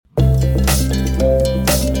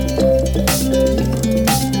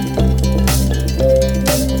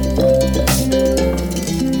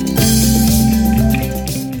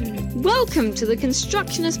to the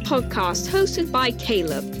Constructionist podcast hosted by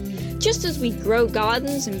Caleb. Just as we grow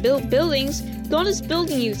gardens and build buildings, God is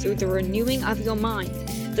building you through the renewing of your mind.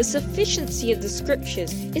 The sufficiency of the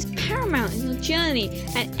scriptures is paramount in your journey,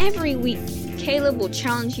 and every week Caleb will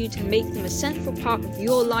challenge you to make them a central part of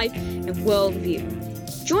your life and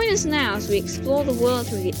worldview. Join us now as we explore the world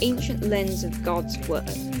through the ancient lens of God's Word.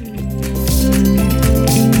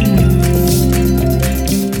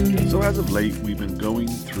 So as of late, we've been going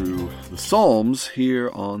through the Psalms here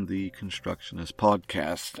on the Constructionist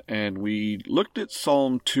podcast, and we looked at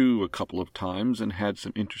Psalm 2 a couple of times and had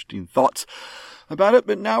some interesting thoughts about it,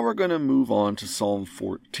 but now we're going to move on to Psalm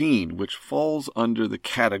 14, which falls under the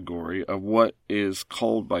category of what is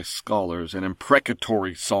called by scholars an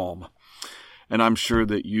imprecatory psalm. And I'm sure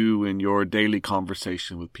that you, in your daily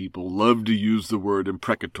conversation with people, love to use the word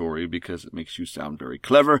imprecatory because it makes you sound very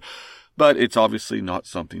clever, but it's obviously not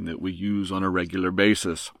something that we use on a regular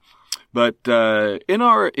basis. But in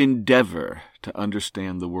our endeavor to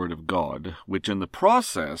understand the Word of God, which in the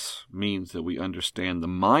process means that we understand the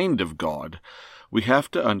mind of God, we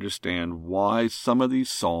have to understand why some of these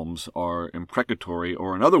psalms are imprecatory,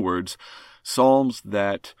 or in other words, psalms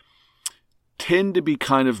that tend to be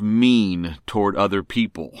kind of mean toward other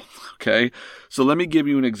people. Okay? So let me give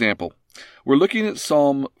you an example. We're looking at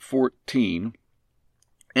Psalm 14,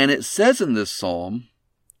 and it says in this psalm,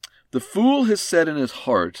 "The fool has said in his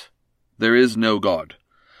heart, there is no God."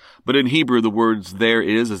 But in Hebrew, the words "there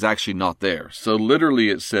is" actually not there. So literally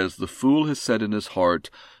it says, "The fool has said in his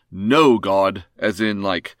heart, no God," as in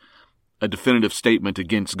like a definitive statement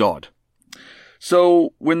against God.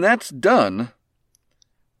 So when that's done,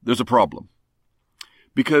 there's a problem.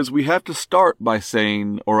 Because we have to start by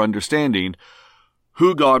saying or understanding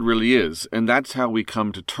who God really is. And that's how we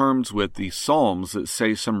come to terms with these psalms that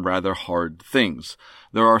say some rather hard things.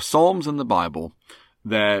 There are psalms in the Bible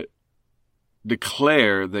that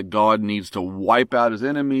declare that God needs to wipe out his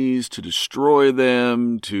enemies, to destroy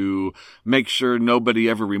them, to make sure nobody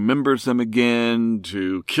ever remembers them again,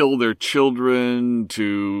 to kill their children,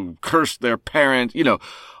 to curse their parents,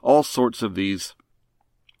 all sorts of these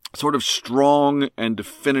sort of strong and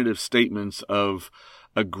definitive statements of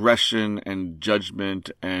aggression and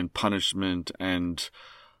judgment and punishment and,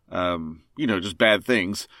 just bad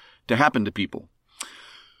things to happen to people.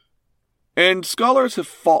 And scholars have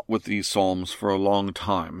fought with these psalms for a long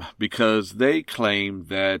time because they claim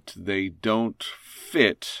that they don't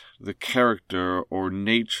fit the character or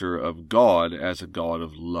nature of God as a God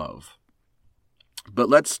of love. But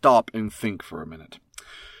let's stop and think for a minute.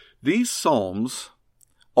 These psalms,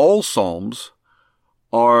 all psalms,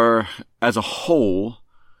 are, as a whole,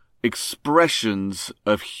 expressions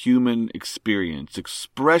of human experience,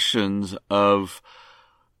 expressions of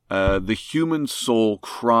the human soul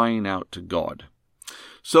crying out to God.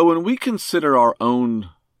 So when we consider our own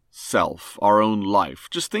self, our own life,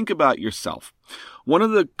 just think about yourself. One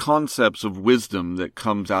of the concepts of wisdom that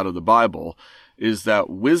comes out of the Bible is that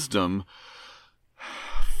wisdom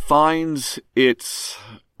finds its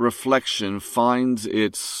reflection, finds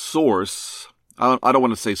its source. I don't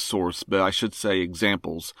want to say source, but I should say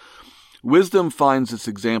examples. Wisdom finds its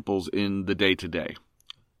examples in the day-to-day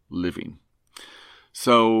living.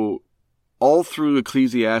 So all through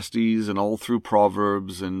Ecclesiastes and all through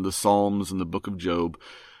Proverbs and the Psalms and the book of Job,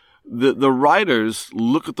 the writers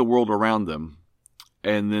look at the world around them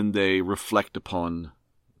and then they reflect upon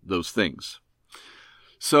those things.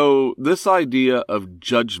 So this idea of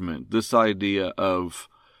judgment, this idea of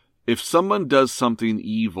if someone does something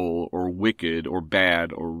evil or wicked or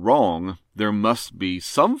bad or wrong, there must be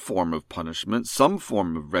some form of punishment, some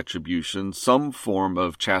form of retribution, some form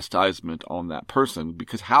of chastisement on that person,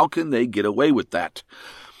 because how can they get away with that?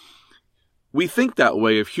 We think that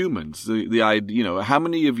way of humans. The idea, how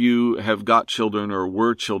many of you have got children or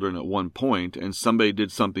were children at one point and somebody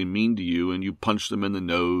did something mean to you and you punched them in the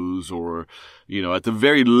nose or, at the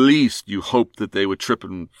very least you hoped that they would trip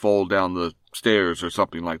and fall down the stairs or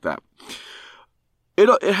something like that.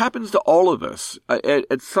 It happens to all of us.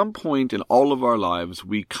 At some point in all of our lives,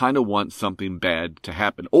 we kind of want something bad to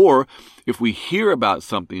happen. Or if we hear about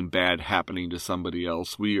something bad happening to somebody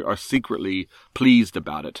else, we are secretly pleased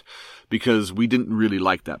about it because we didn't really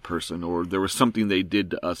like that person, or there was something they did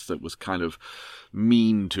to us that was kind of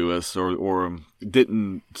mean to us or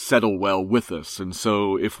didn't settle well with us. And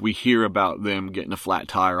so if we hear about them getting a flat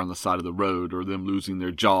tire on the side of the road or them losing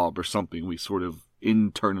their job or something, we sort of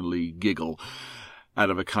internally giggle out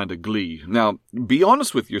of a kind of glee. Now, be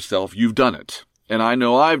honest with yourself, you've done it. And I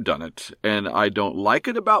know I've done it. And I don't like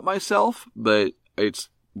it about myself, but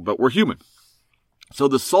we're human. So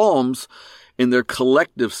the Psalms, in their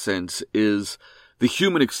collective sense, is the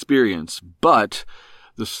human experience, but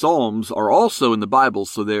the Psalms are also in the Bible,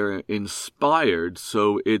 so they're inspired.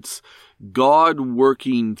 So it's God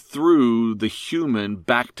working through the human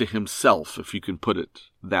back to himself, if you can put it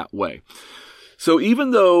that way. So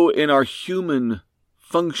even though in our human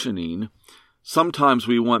functioning, sometimes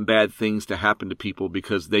we want bad things to happen to people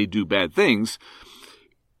because they do bad things,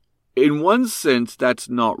 in one sense, that's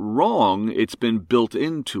not wrong. It's been built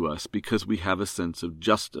into us because we have a sense of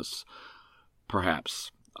justice,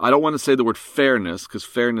 perhaps. I don't want to say the word fairness because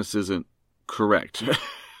fairness isn't correct.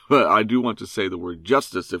 But I do want to say the word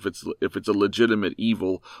justice if it's a legitimate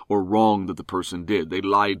evil or wrong that the person did. They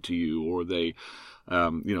lied to you, or they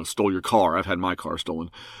stole your car. I've had my car stolen.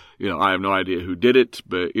 I have no idea who did it,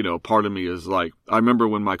 but part of me is like, I remember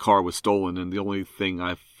when my car was stolen and the only thing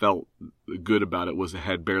I felt good about it was it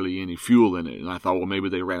had barely any fuel in it. And I thought, well, maybe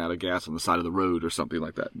they ran out of gas on the side of the road or something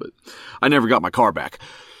like that. But I never got my car back.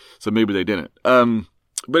 So maybe they didn't.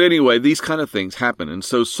 But anyway, these kind of things happen. And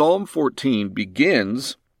so Psalm 14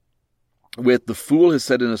 begins with, the fool has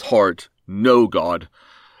said in his heart, no God,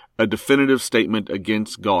 a definitive statement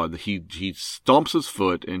against God. He stomps his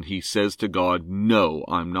foot and he says to God, no,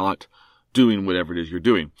 I'm not doing whatever it is you're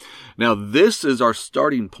doing. Now, this is our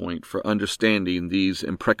starting point for understanding these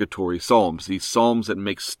imprecatory psalms, these psalms that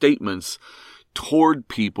make statements toward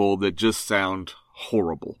people that just sound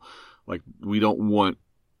horrible. Like,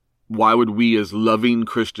 why would we as loving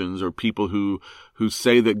Christians or people who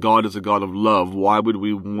say that God is a God of love, why would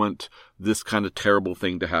we want this kind of terrible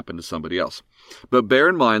thing to happen to somebody else? But bear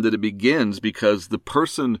in mind that it begins because the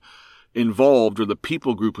person involved or the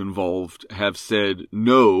people group involved have said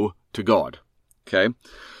no to God. Okay?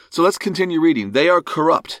 So let's continue reading. They are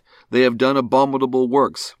corrupt. They have done abominable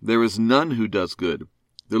works. There is none who does good.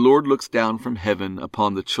 The Lord looks down from heaven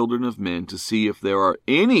upon the children of men to see if there are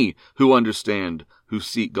any who understand, who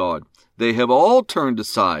seek God. They have all turned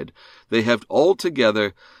aside. They have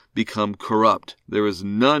altogether become corrupt. There is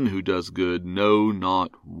none who does good, no,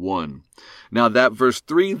 not one. Now that verse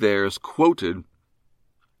 3 there is quoted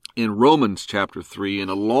in Romans chapter 3 in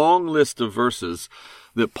a long list of verses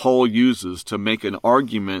that Paul uses to make an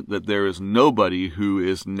argument that there is nobody who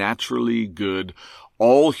is naturally good.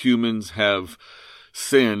 All humans have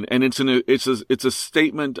sin, and it's a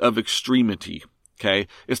statement of extremity. Okay,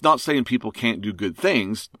 it's not saying people can't do good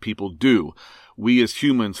things. People do. We as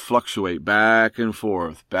humans fluctuate back and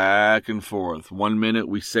forth, back and forth. One minute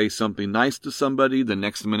we say something nice to somebody, the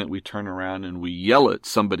next minute we turn around and we yell at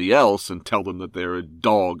somebody else and tell them that they're a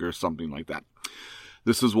dog or something like that.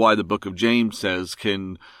 This is why the book of James says,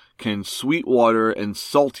 can sweet water and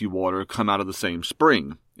salty water come out of the same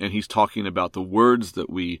spring? And he's talking about the words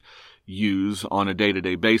that we use on a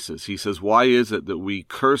day-to-day basis. He says, why is it that we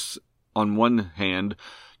curse on one hand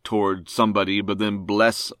toward somebody, but then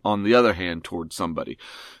bless on the other hand toward somebody?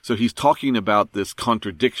 So he's talking about this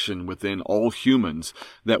contradiction within all humans,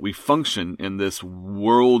 that we function in this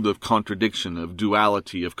world of contradiction, of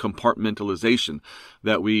duality, of compartmentalization,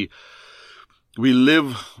 that we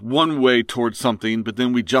live one way towards something, but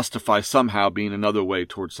then we justify somehow being another way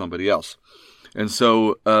towards somebody else. And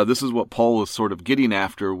so this is what Paul is sort of getting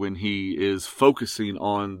after when he is focusing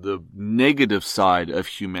on the negative side of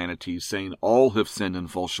humanity, saying all have sinned and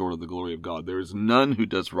fall short of the glory of God. There is none who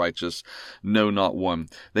does righteous, no, not one.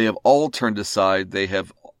 They have all turned aside. They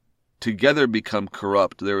have together become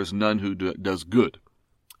corrupt. There is none who does good,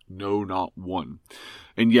 no, not one.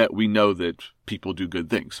 And yet we know that people do good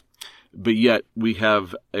things. But yet we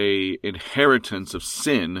have an inheritance of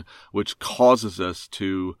sin which causes us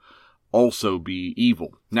to also be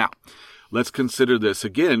evil. Now, let's consider this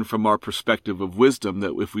again from our perspective of wisdom,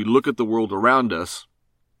 that if we look at the world around us,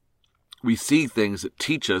 we see things that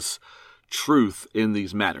teach us truth in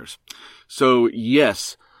these matters. So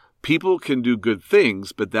yes, people can do good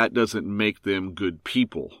things, but that doesn't make them good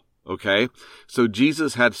people. Okay? So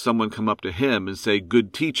Jesus had someone come up to him and say,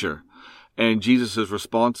 "Good teacher." And Jesus'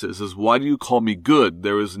 response is, "Why do you call me good?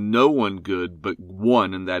 There is no one good but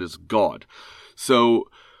one, and that is God." So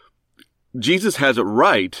Jesus has it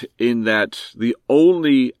right in that the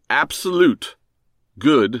only absolute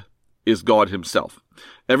good is God himself.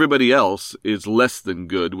 Everybody else is less than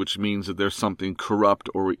good, which means that there's something corrupt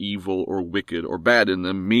or evil or wicked or bad in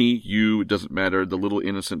them. Me, you, it doesn't matter. The little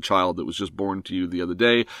innocent child that was just born to you the other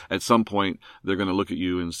day, at some point, they're going to look at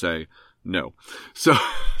you and say, no. So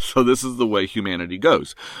this is the way humanity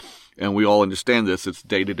goes. And we all understand this. It's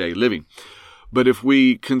day-to-day living. But if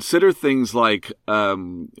we consider things like,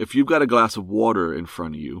 if you've got a glass of water in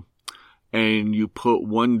front of you and you put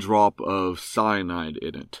one drop of cyanide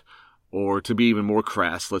in it, or to be even more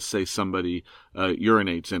crass, let's say somebody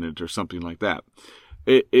urinates in it or something like that,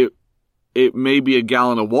 it may be a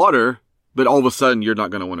gallon of water, but all of a sudden you're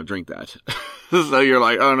not going to want to drink that. So you're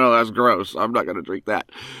like, oh no, that's gross. I'm not going to drink that.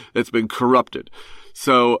 It's been corrupted.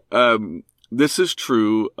 So, this is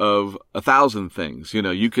true of 1,000 things. You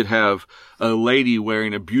know, you could have a lady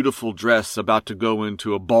wearing a beautiful dress about to go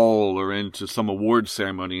into a ball or into some award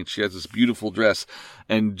ceremony, and she has this beautiful dress.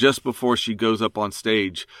 And just before she goes up on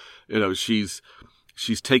stage, you know, she's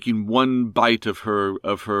taking one bite of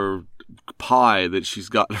her pie that she's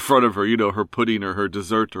got in front of her, you know, her pudding or her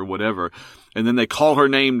dessert or whatever. And then they call her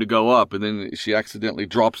name to go up, and then she accidentally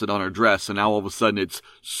drops it on her dress, and now all of a sudden it's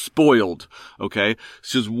spoiled, okay?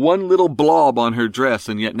 It's just one little blob on her dress,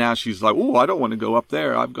 and yet now she's like, oh, I don't want to go up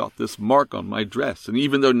there. I've got this mark on my dress. And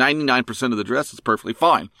even though 99% of the dress is perfectly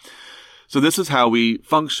fine. So this is how we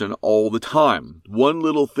function all the time. One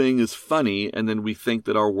little thing is funny, and then we think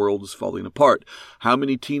that our world is falling apart. How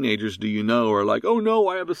many teenagers do you know are like, oh no,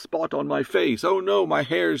 I have a spot on my face. Oh no, my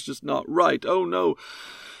hair is just not right. Oh no,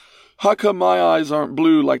 how come my eyes aren't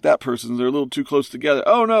blue like that person's? They're a little too close together.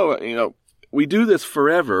 Oh no, you know, we do this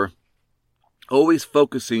forever, always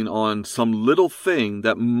focusing on some little thing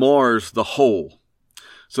that mars the whole.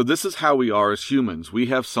 So this is how we are as humans. We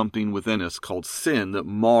have something within us called sin that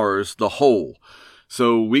mars the whole.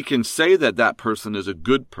 So we can say that that person is a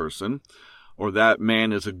good person or that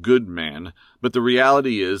man is a good man, but the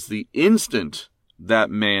reality is the instant that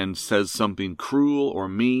man says something cruel or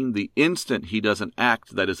mean, the instant he does an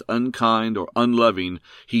act that is unkind or unloving,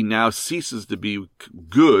 he now ceases to be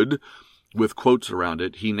good, with quotes around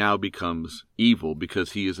it. He now becomes evil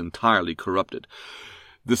because he is entirely corrupted.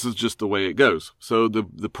 This is just the way it goes. So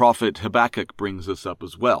the prophet Habakkuk brings this up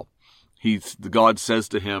as well. God says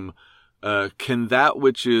to him, can that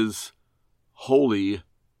which is holy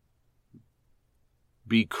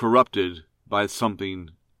be corrupted by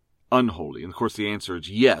something unholy? And of course the answer is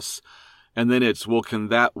yes. And then it's, well, can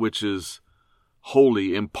that which is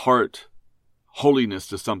holy impart holiness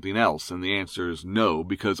to something else? And the answer is no,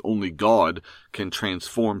 because only God can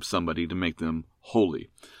transform somebody to make them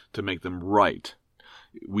holy, to make them right.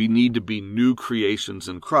 We need to be new creations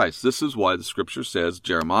in Christ. This is why the scripture says,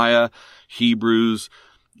 Jeremiah, Hebrews,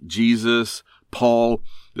 Jesus, Paul,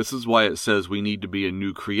 this is why it says we need to be a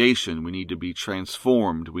new creation. We need to be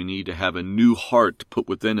transformed. We need to have a new heart put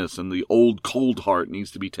within us, and the old cold heart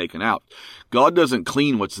needs to be taken out. God doesn't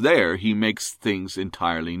clean what's there. He makes things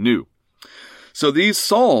entirely new. So these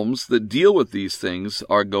Psalms that deal with these things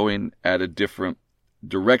are going at a different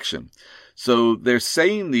direction. So they're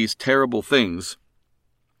saying these terrible things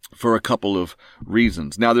for a couple of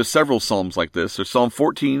reasons. Now, there's several Psalms like this. There's Psalm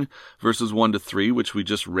 14, verses 1 to 3, which we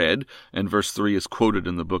just read, and verse 3 is quoted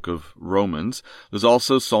in the book of Romans. There's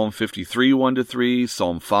also Psalm 53, 1 to 3,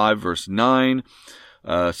 Psalm 5, verse 9,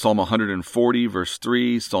 Psalm 140, verse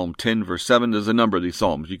 3, Psalm 10, verse 7. There's a number of these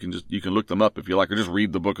Psalms. You can look them up if you like, or just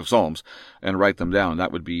read the book of Psalms and write them down.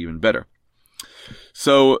 That would be even better.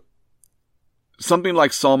 So, something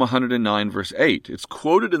like Psalm 109, verse 8. It's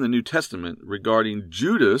quoted in the New Testament regarding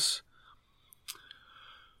Judas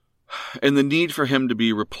and the need for him to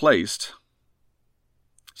be replaced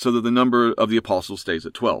so that the number of the apostles stays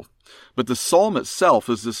at 12. But the psalm itself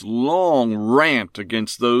is this long rant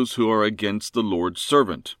against those who are against the Lord's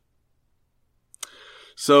servant.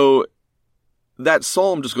 So that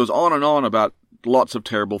psalm just goes on and on about lots of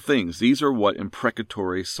terrible things. These are what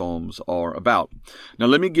imprecatory psalms are about. Now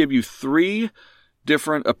let me give you 3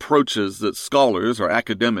 different approaches that scholars or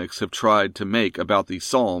academics have tried to make about these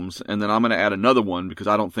psalms, and then I'm going to add another one because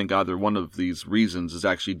I don't think either one of these reasons is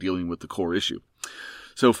actually dealing with the core issue.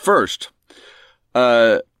 So first,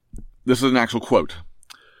 this is an actual quote.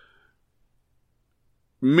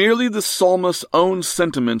 Merely the psalmist's own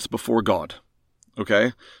sentiments before God.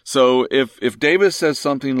 Okay? So if David says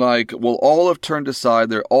something like, well, all have turned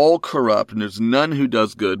aside, they're all corrupt, and there's none who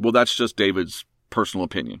does good, well, that's just David's personal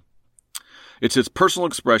opinion. It's his personal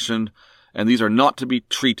expression, and these are not to be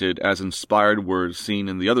treated as inspired words seen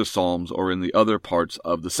in the other psalms or in the other parts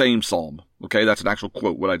of the same psalm. Okay, that's an actual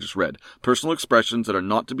quote, what I just read. Personal expressions that are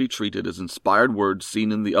not to be treated as inspired words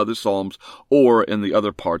seen in the other psalms or in the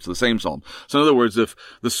other parts of the same psalm. So in other words, if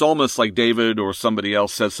the psalmist like David or somebody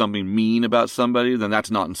else says something mean about somebody, then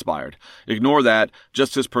that's not inspired. Ignore that,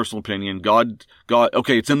 just his personal opinion. God,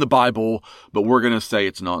 okay, it's in the Bible, but we're going to say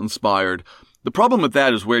it's not inspired. The problem with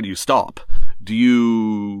that is, where do you stop? Do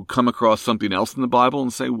you come across something else in the Bible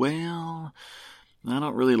and say, well, I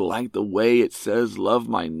don't really like the way it says love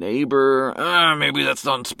my neighbor. Maybe that's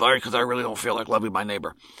not inspired because I really don't feel like loving my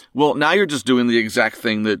neighbor. Well, now you're just doing the exact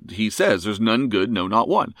thing that he says. There's none good, no, not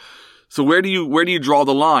one. So where do you draw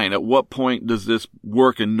the line? At what point does this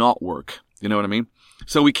work and not work? You know what I mean?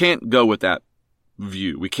 So we can't go with that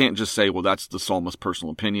view. We can't just say, well, that's the psalmist's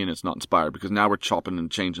personal opinion. It's not inspired, because now we're chopping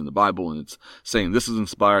and changing the Bible and it's saying this is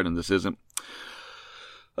inspired and this isn't.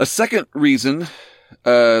 A second reason,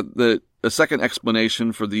 a second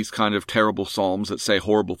explanation for these kind of terrible psalms that say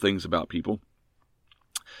horrible things about people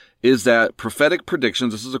is that prophetic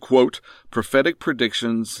predictions, this is a quote, prophetic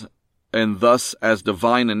predictions and thus as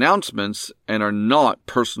divine announcements and are not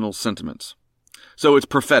personal sentiments. So it's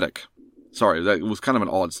prophetic. Sorry, that was kind of an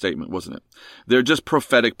odd statement, wasn't it? They're just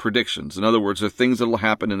prophetic predictions. In other words, they're things that will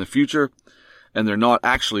happen in the future, and they're not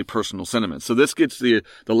actually personal sentiments. So this gets the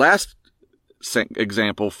last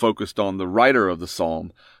example focused on the writer of the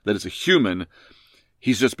psalm, that is a human.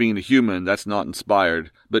 He's just being a human. That's not inspired.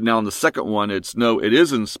 But now in the second one, it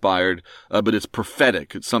is inspired, but it's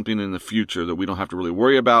prophetic. It's something in the future that we don't have to really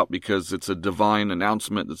worry about because it's a divine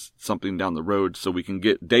announcement. That's something down the road, so we can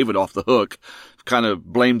get David off the hook, kind of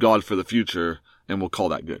blame God for the future, and we'll call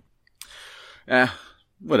that good.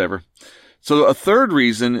 Whatever. So a third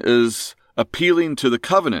reason is appealing to the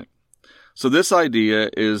covenant. So this idea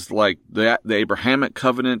is like the Abrahamic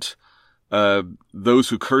covenant. Those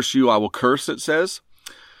who curse you, I will curse, it says.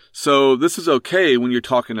 So this is okay when you're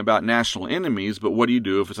talking about national enemies, but what do you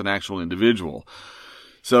do if it's an actual individual?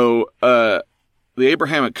 So, the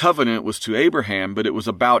Abrahamic covenant was to Abraham, but it was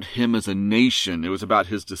about him as a nation. It was about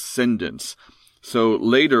his descendants. So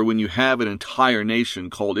later, when you have an entire nation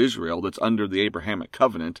called Israel that's under the Abrahamic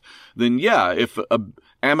covenant, then yeah, if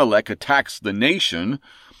Amalek attacks the nation,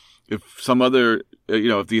 if some other,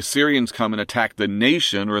 if the Assyrians come and attack the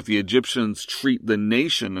nation, or if the Egyptians treat the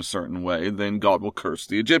nation a certain way, then God will curse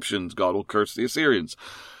the Egyptians. God will curse the Assyrians.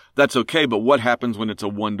 That's okay, but what happens when it's a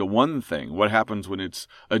one-to-one thing? What happens when it's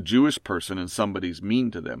a Jewish person and somebody's mean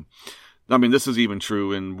to them? I mean, this is even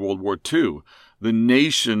true in World War II. The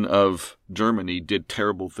nation of Germany did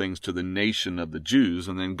terrible things to the nation of the Jews,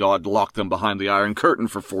 and then God locked them behind the Iron Curtain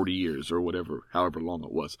for 40 years, or whatever, however long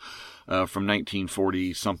it was, from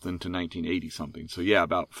 1940-something to 1980-something. So yeah,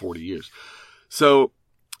 about 40 years. So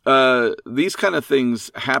these kind of things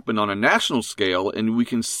happen on a national scale, and we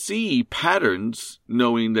can see patterns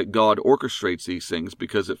knowing that God orchestrates these things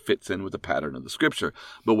because it fits in with the pattern of the scripture.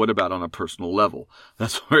 But what about on a personal level?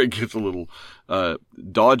 That's where it gets a little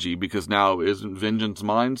dodgy, because now isn't vengeance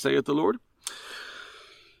mine, saith the Lord?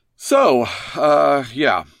 So,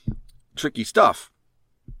 yeah, tricky stuff.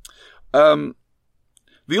 The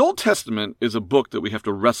Old Testament is a book that we have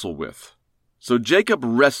to wrestle with. So Jacob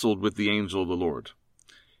wrestled with the angel of the Lord.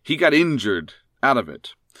 He got injured out of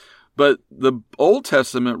it. But the Old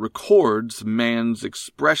Testament records man's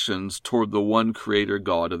expressions toward the one creator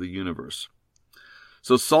God of the universe.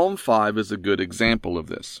 So Psalm 5 is a good example of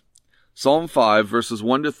this. Psalm 5 verses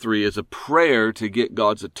 1 to 3 is a prayer to get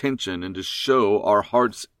God's attention and to show our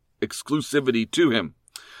heart's exclusivity to him.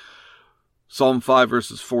 Psalm 5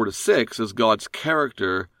 verses 4 to 6 is God's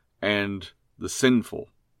character and the sinful.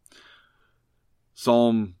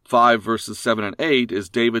 Psalm 5 verses 7 and 8 is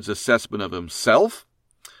David's assessment of himself.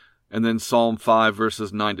 And then Psalm 5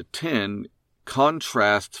 verses 9 to 10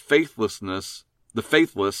 contrasts the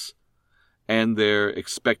faithless, and their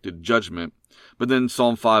expected judgment. But then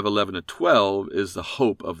Psalm 5, 11 to 12 is the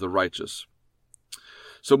hope of the righteous.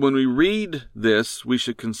 So when we read this, we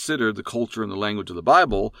should consider the culture and the language of the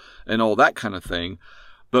Bible and all that kind of thing.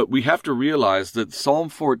 But we have to realize that Psalm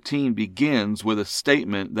 14 begins with a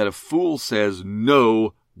statement that a fool says,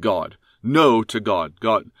 no, God. No to God.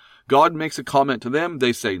 God makes a comment to them,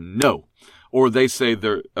 they say no. Or they say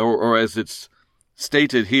or as it's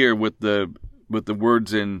stated here with the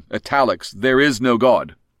words in italics, there is no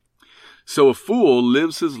God. So a fool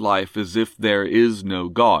lives his life as if there is no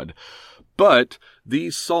God. But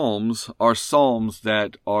these psalms are psalms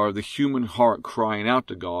that are the human heart crying out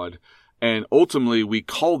to God. And ultimately, we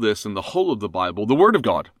call this in the whole of the Bible the Word of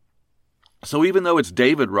God. So even though it's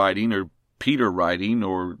David writing or Peter writing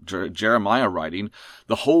or Jeremiah writing,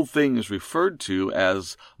 the whole thing is referred to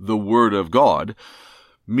as the Word of God,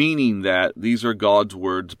 meaning that these are God's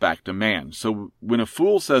words back to man. So when a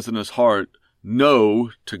fool says in his heart,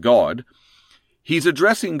 no to God, he's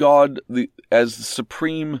addressing God as the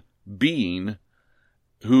supreme being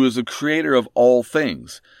who is the creator of all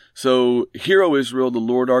things. So, hear, O Israel, the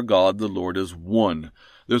Lord our God, the Lord is one.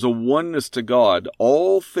 There's a oneness to God.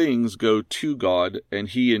 All things go to God, and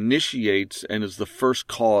he initiates and is the first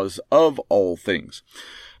cause of all things.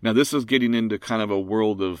 Now, this is getting into kind of a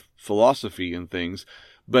world of philosophy and things,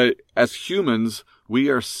 but as humans, we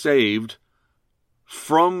are saved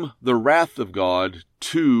from the wrath of God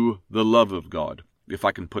to the love of God. if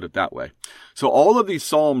I can put it that way. So all of these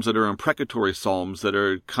psalms that are imprecatory psalms, that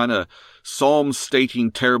are kind of psalms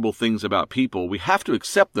stating terrible things about people, we have to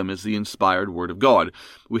accept them as the inspired Word of God.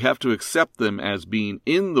 We have to accept them as being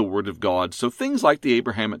in the Word of God. So things like the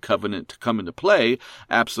Abrahamic covenant come into play,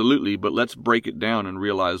 absolutely, but let's break it down and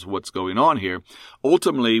realize what's going on here.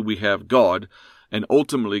 Ultimately, we have God, and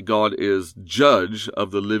ultimately God is judge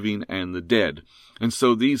of the living and the dead. And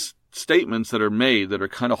so these statements that are made, that are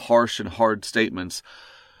kind of harsh and hard statements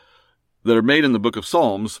that are made in the book of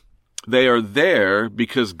Psalms, they are there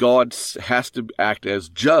because God has to act as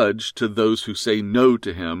judge to those who say no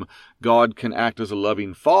to him. God can act as a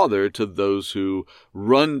loving father to those who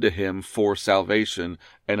run to him for salvation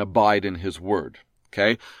and abide in his word.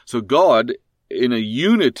 Okay? So God, in a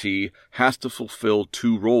unity, has to fulfill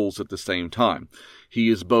two roles at the same time. He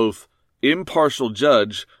is both impartial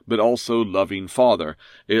judge, but also loving father.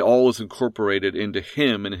 It all is incorporated into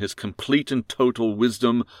him and his complete and total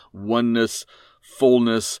wisdom, oneness,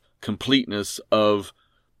 fullness, completeness of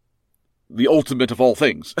the ultimate of all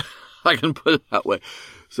things. I can put it that way.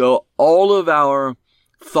 So all of our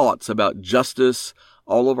thoughts about justice,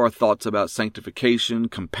 all of our thoughts about sanctification,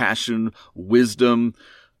 compassion, wisdom,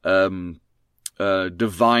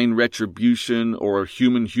 divine retribution or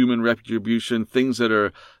human retribution, things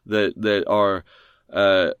that are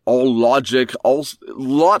all logic,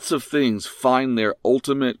 lots of things find their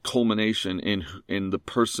ultimate culmination in the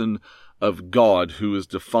person of God, who is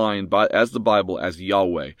defined as the Bible as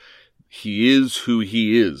Yahweh. He is who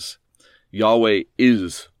he is. Yahweh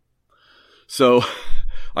is. So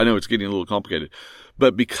I know it's getting a little complicated.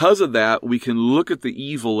 But because of that, we can look at the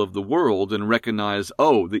evil of the world and recognize,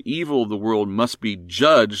 oh, the evil of the world must be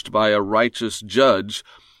judged by a righteous judge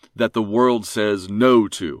that the world says no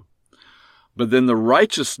to. But then the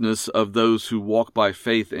righteousness of those who walk by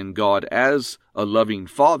faith in God as a loving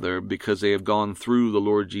Father, because they have gone through the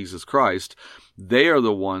Lord Jesus Christ, they are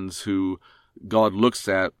the ones who God looks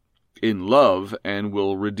at in love and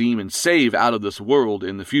will redeem and save out of this world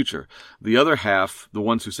in the future. The other half, the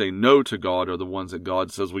ones who say no to God, are the ones that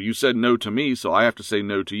God says, well, you said no to me, so I have to say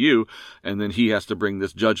no to you. And then he has to bring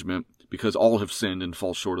this judgment because all have sinned and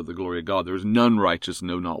fall short of the glory of God. There is none righteous,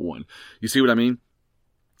 no, not one. You see what I mean?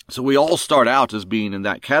 So we all start out as being in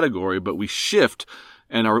that category, but we shift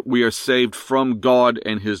and we are saved from God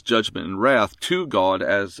and his judgment and wrath to God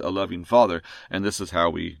as a loving Father. And this is how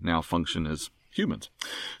we now function as humans.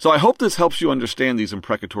 So I hope this helps you understand these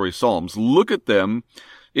imprecatory psalms. Look at them.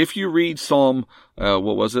 If you read Psalm, what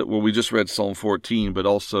was it? Well, we just read Psalm 14, but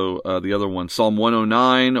also the other one, Psalm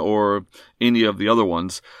 109, or any of the other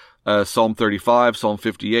ones, Psalm 35, Psalm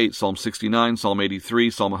 58, Psalm 69, Psalm 83,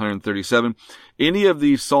 Psalm 137. Any of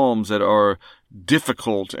these psalms that are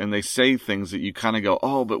difficult and they say things that you kind of go,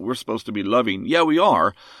 oh, but we're supposed to be loving. Yeah, we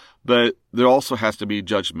are. But there also has to be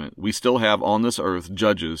judgment. We still have on this earth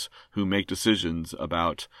judges who make decisions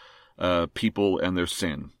about people and their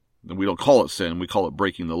sin. And we don't call it sin, we call it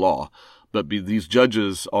breaking the law. But these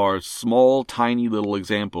judges are small, tiny little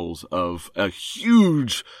examples of a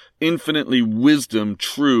huge, infinitely wisdom,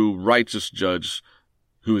 true, righteous judge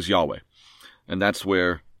who is Yahweh. And that's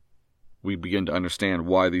where we begin to understand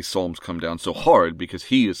why these psalms come down so hard, because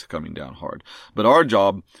he is coming down hard. But our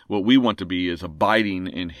job, what we want to be, is abiding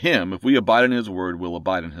in him. If we abide in his word, we'll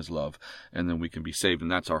abide in his love, and then we can be saved.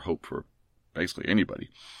 And that's our hope for basically anybody.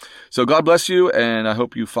 So God bless you, and I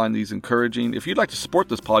hope you find these encouraging. If you'd like to support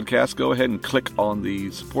this podcast, go ahead and click on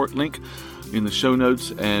the support link in the show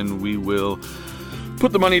notes, and we will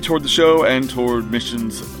put the money toward the show and toward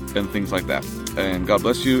missions and things like that. And God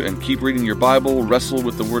bless you, and keep reading your Bible, wrestle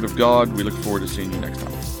with the Word of God. We look forward to seeing you next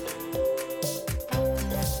time.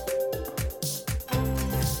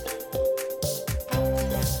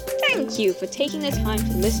 Thank you for taking the time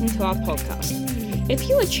to listen to our podcast. If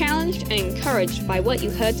you were challenged and encouraged by what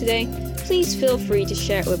you heard today, please feel free to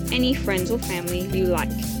share it with any friends or family you like.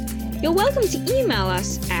 You're welcome to email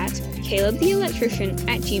us at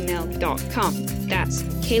calebtheelectrician@gmail.com. That's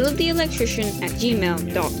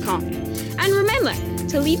calebtheelectrician@gmail.com. And remember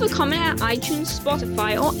to leave a comment at iTunes,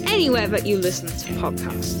 Spotify, or anywhere that you listen to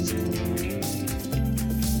podcasts.